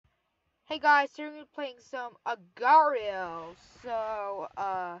Hey guys, today we're playing some Agario.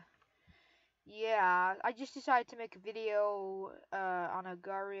 Yeah, I just decided to make a video, on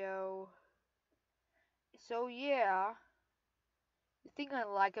Agario. Yeah, the thing I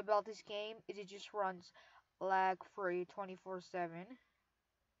like about this game is it just runs lag-free 24/7.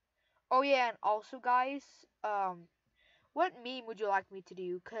 Oh yeah, and also guys, what meme would you like me to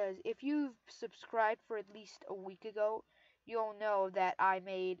do? Cause if you've subscribed for at least a week ago, you'll know that I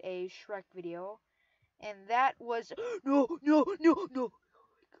made a Shrek video. And that was no, no, no, no.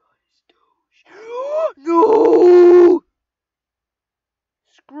 No!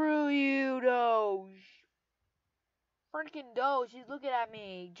 Screw you, Doge. Freaking Doge, he's looking at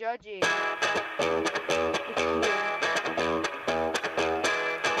me, judging.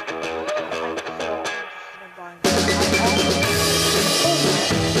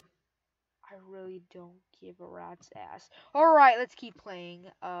 I really don't give a rat's ass. Alright, let's keep playing.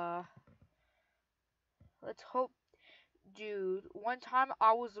 Let's hope. Dude, one time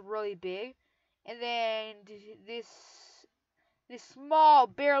I was really big, and then this small,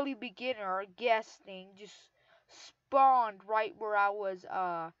 barely beginner guesting just spawned right where I was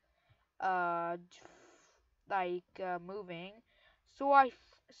uh moving. So I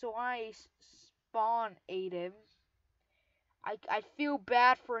spawn ate him. I feel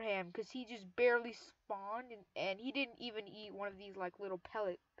bad for him because he just barely spawned, and he didn't even eat one of these like little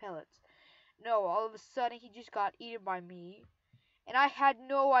pellets. No, all of a sudden he just got eaten by me. And I had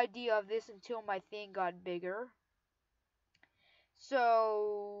no idea of this until my thing got bigger.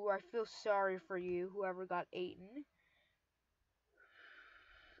 So I feel sorry for you, whoever got eaten.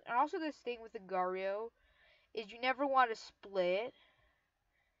 And also this thing with the Gario is you never want to split.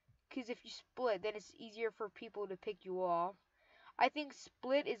 Because if you split, then it's easier for people to pick you off. I think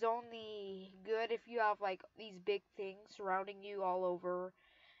split is only good if you have like these big things surrounding you all over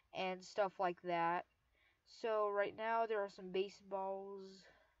and stuff like that. So right now there are some baseballs.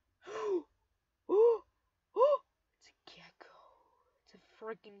 It's a gecko. It's a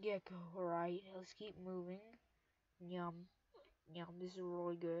freaking gecko. Alright, let's keep moving. Yum. Yum, this is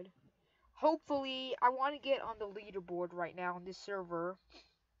really good. Hopefully, I want to get on the leaderboard right now on this server.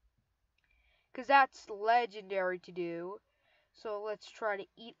 Because that's legendary to do. So let's try to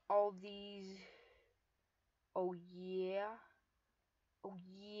eat all these. Oh yeah. Oh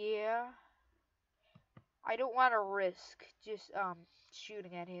yeah. I don't want to risk just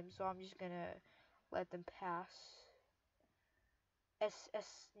shooting at him, so I'm just gonna let them pass.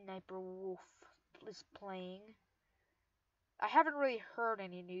 SS Sniper Wolf is playing. I haven't really heard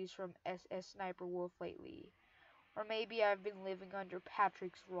any news from SS Sniper Wolf lately. Or maybe I've been living under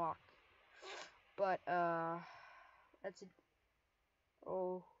Patrick's Rock. But, that's it.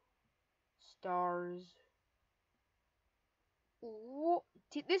 Oh, stars. Whoa.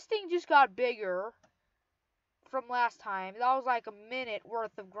 This thing just got bigger from last time. That was like a minute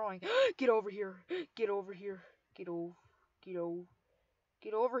worth of growing. Get over here. Get over here. Get over. Get over.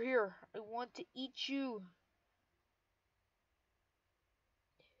 Get over here. I want to eat you.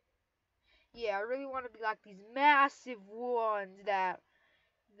 Yeah, I really want to be like these massive ones that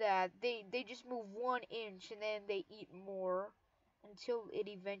they just move 1 inch and then they eat more until it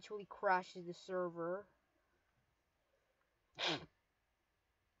eventually crashes the server.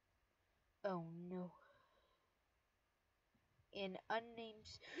 Oh no. An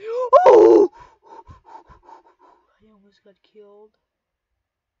unnamed Oh! I almost got killed.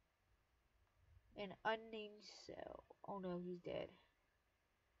 An unnamed cell. Oh no, he's dead.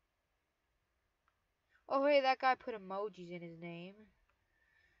 Oh hey, that guy put emojis in his name.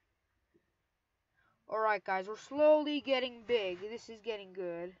 Alright guys, we're slowly getting big. This is getting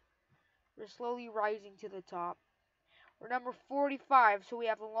good. We're slowly rising to the top. We're number 45, so we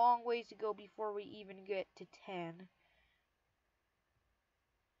have a long ways to go before we even get to 10.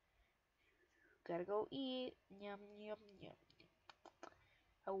 Gotta go eat. Yum, yum, yum.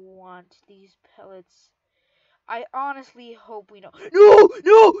 I want these pellets. I honestly hope we don't. No,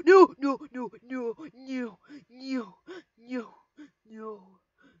 no, no, no, no, no, no, no, no, no,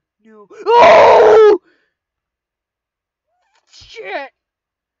 no. Oh! Shit!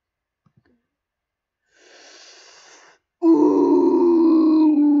 Ooh!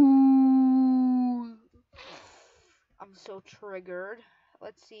 I'm so triggered.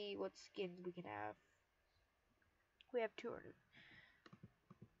 Let's see what skins we can have. We have 200.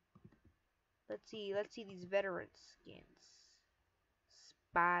 Let's see these veteran skins.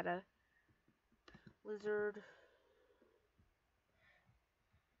 Spider. Lizard.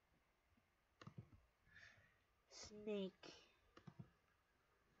 Snake.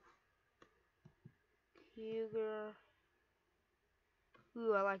 Cougar.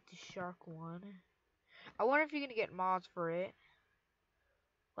 Ooh, I like the shark one. I wonder if you're gonna get mods for it.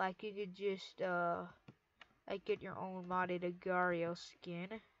 Like you could just like get your own modded Agario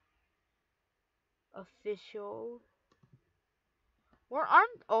skin. Official. Or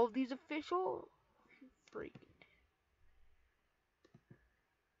aren't all of these official? Freak.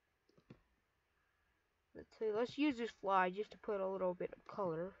 Let's use this fly just to put a little bit of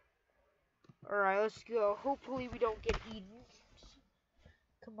color. Alright, let's go. Hopefully we don't get eaten.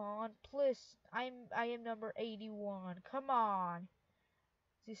 Come on, plus I am number 81. Come on.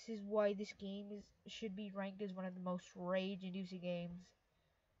 This is why this game should be ranked as one of the most rage-inducing games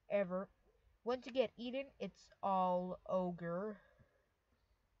ever. Once you get eaten, it's all ogre.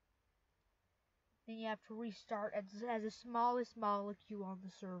 Then you have to restart as the smallest molecule on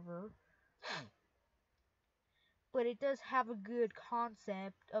the server. But it does have a good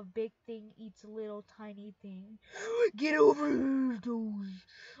concept of big thing eats little tiny thing. Get over those.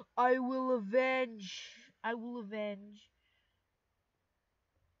 I will avenge. I will avenge.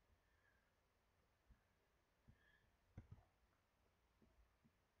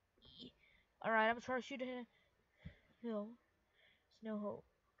 Alright, I'm trying to shoot a hill. Snow hole.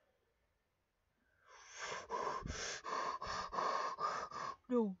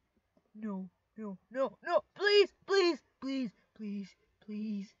 No, no, no, no, no, please, please, please, please,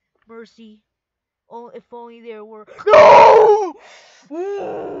 please, mercy. Oh, if only there were. No!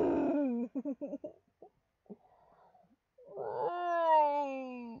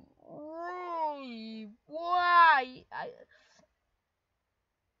 Why?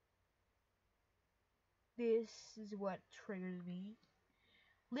 This is what triggers me.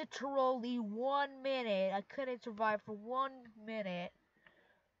 Literally 1 minute. I couldn't survive for 1 minute.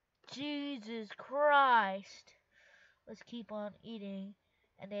 Jesus Christ. Let's keep on eating.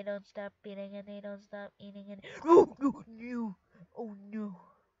 And they don't stop eating, and they don't stop eating, and no, no, no. Oh no.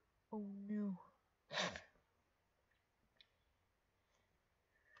 Oh no.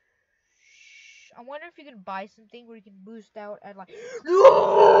 I wonder if you can buy something where you can boost out at like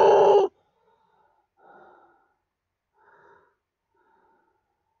no!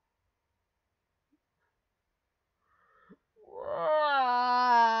 Why?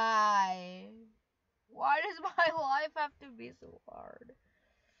 Why does my life have to be so hard?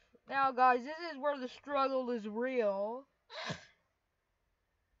 Now, guys, this is where the struggle is real.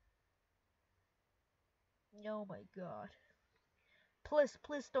 Oh my god. Plus,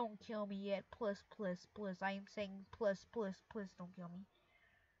 don't kill me yet. Plus. I am saying plus, don't kill me.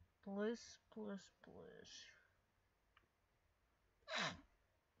 Plus.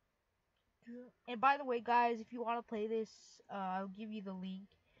 And by the way, guys, if you want to play this, I'll give you the link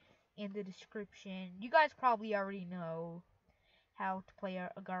in the description. You guys probably already know how to play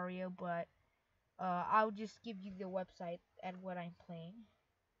Agario, but I'll just give you the website and what I'm playing.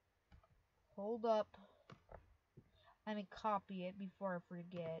 Hold up. Let me copy it before I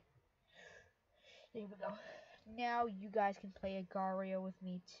forget. There we go. Now you guys can play Agario with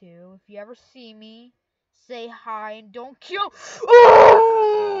me too. If you ever see me, say hi and don't kill.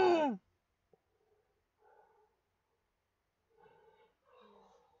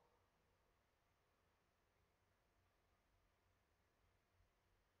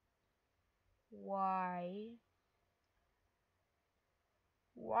 Why?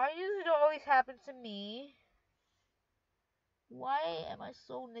 Why does it always happen to me? Why am I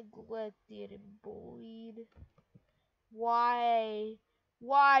so neglected and bullied? Why?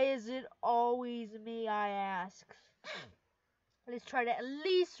 Why is it always me, I ask? Let's try to at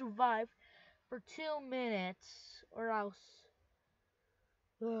least survive for 2 minutes, or else.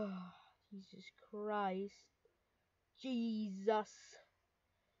 Jesus Christ. Jesus.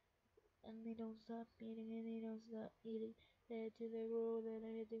 And they don't stop eating, and they don't stop eating. They to the road, and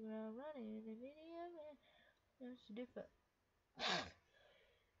I hit the ground running, and the video, that's different.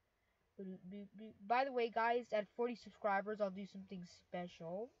 By the way, guys, at 40 subscribers, I'll do something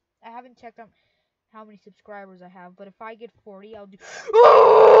special. I haven't checked out how many subscribers I have, but if I get 40, I'll do.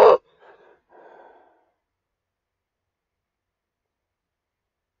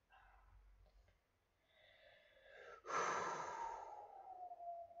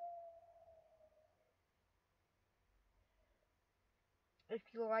 If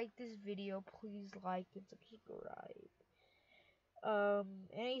you like this video, please like and subscribe.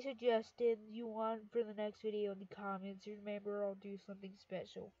 Any suggestions you want for the next video in the comments? Remember, I'll do something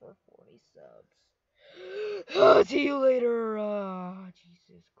special for 40 subs. See you later.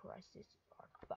 Jesus Christ.